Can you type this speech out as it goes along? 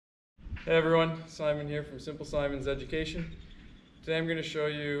Hey everyone, Simon here from Simple Simon's Education. Today I'm going to show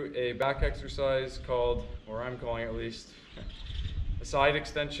you a back exercise called, or I'm calling it at least, a side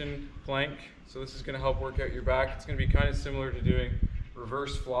extension plank. So this is going to help work out your back. It's going to be kind of similar to doing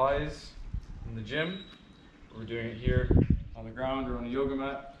reverse flies in the gym. We're doing it here on the ground or on a yoga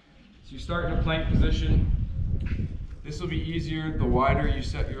mat. So you start in a plank position. This will be easier the wider you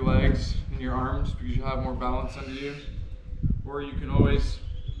set your legs and your arms because you have more balance under you. Or you can always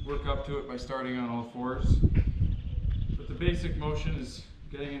work up to it by starting on all fours. But the basic motion is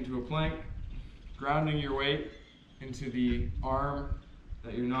getting into a plank, grounding your weight into the arm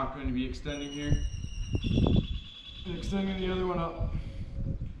that you're not going to be extending here, and extending the other one up.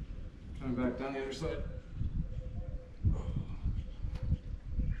 Coming back down the other side.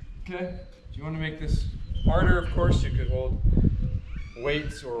 Okay, if you want to make this harder, of course, you could hold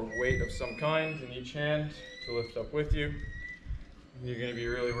weights or weight of some kind in each hand to lift up with you. You're going to be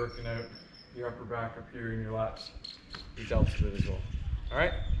really working out your upper back up here in your lats, your delts a bit as well.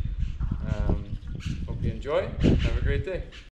 Alright, hope you enjoy. Have a great day.